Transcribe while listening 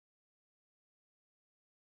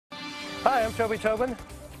Hi, I'm Toby Tobin.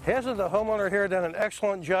 Hasn't the homeowner here done an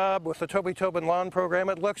excellent job with the Toby Tobin lawn program?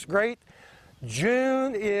 It looks great.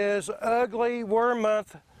 June is ugly worm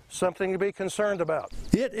month, something to be concerned about.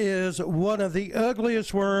 It is one of the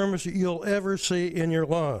ugliest worms you'll ever see in your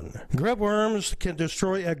lawn. Grub worms can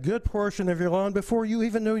destroy a good portion of your lawn before you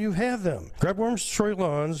even know you have them. Grub worms destroy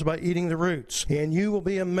lawns by eating the roots, and you will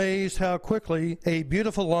be amazed how quickly a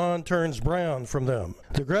beautiful lawn turns brown from them.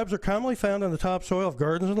 The grubs are commonly found in the topsoil of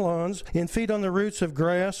gardens and lawns and feed on the roots of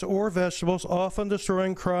grass or vegetables, often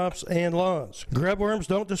destroying crops and lawns. Grub worms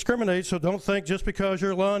don't discriminate, so don't think just because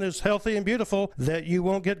your lawn is healthy and beautiful that you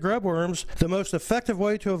won't get grub worms. The most effective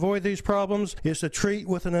way to avoid these problems is to treat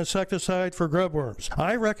with an insecticide for grub worms.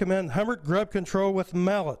 I recommend Hummert Grub Control with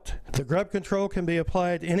Mallet. The grub control can be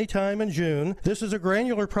applied anytime in June. This is a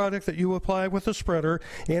granular product that you apply with a spreader,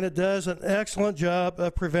 and it does an excellent job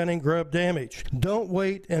of preventing grub damage. Don't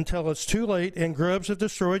wait until it's too late and grubs have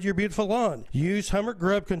destroyed your beautiful lawn. Use Hummert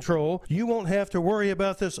Grub Control. You won't have to worry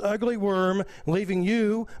about this ugly worm leaving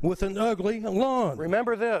you with an ugly lawn.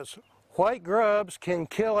 Remember this. White grubs can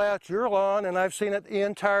kill out your lawn, and I've seen it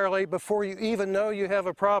entirely before you even know you have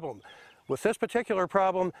a problem. With this particular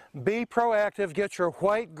problem, be proactive. Get your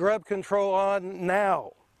white grub control on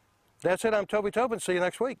now. That's it. I'm Toby Tobin. See you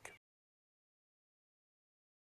next week.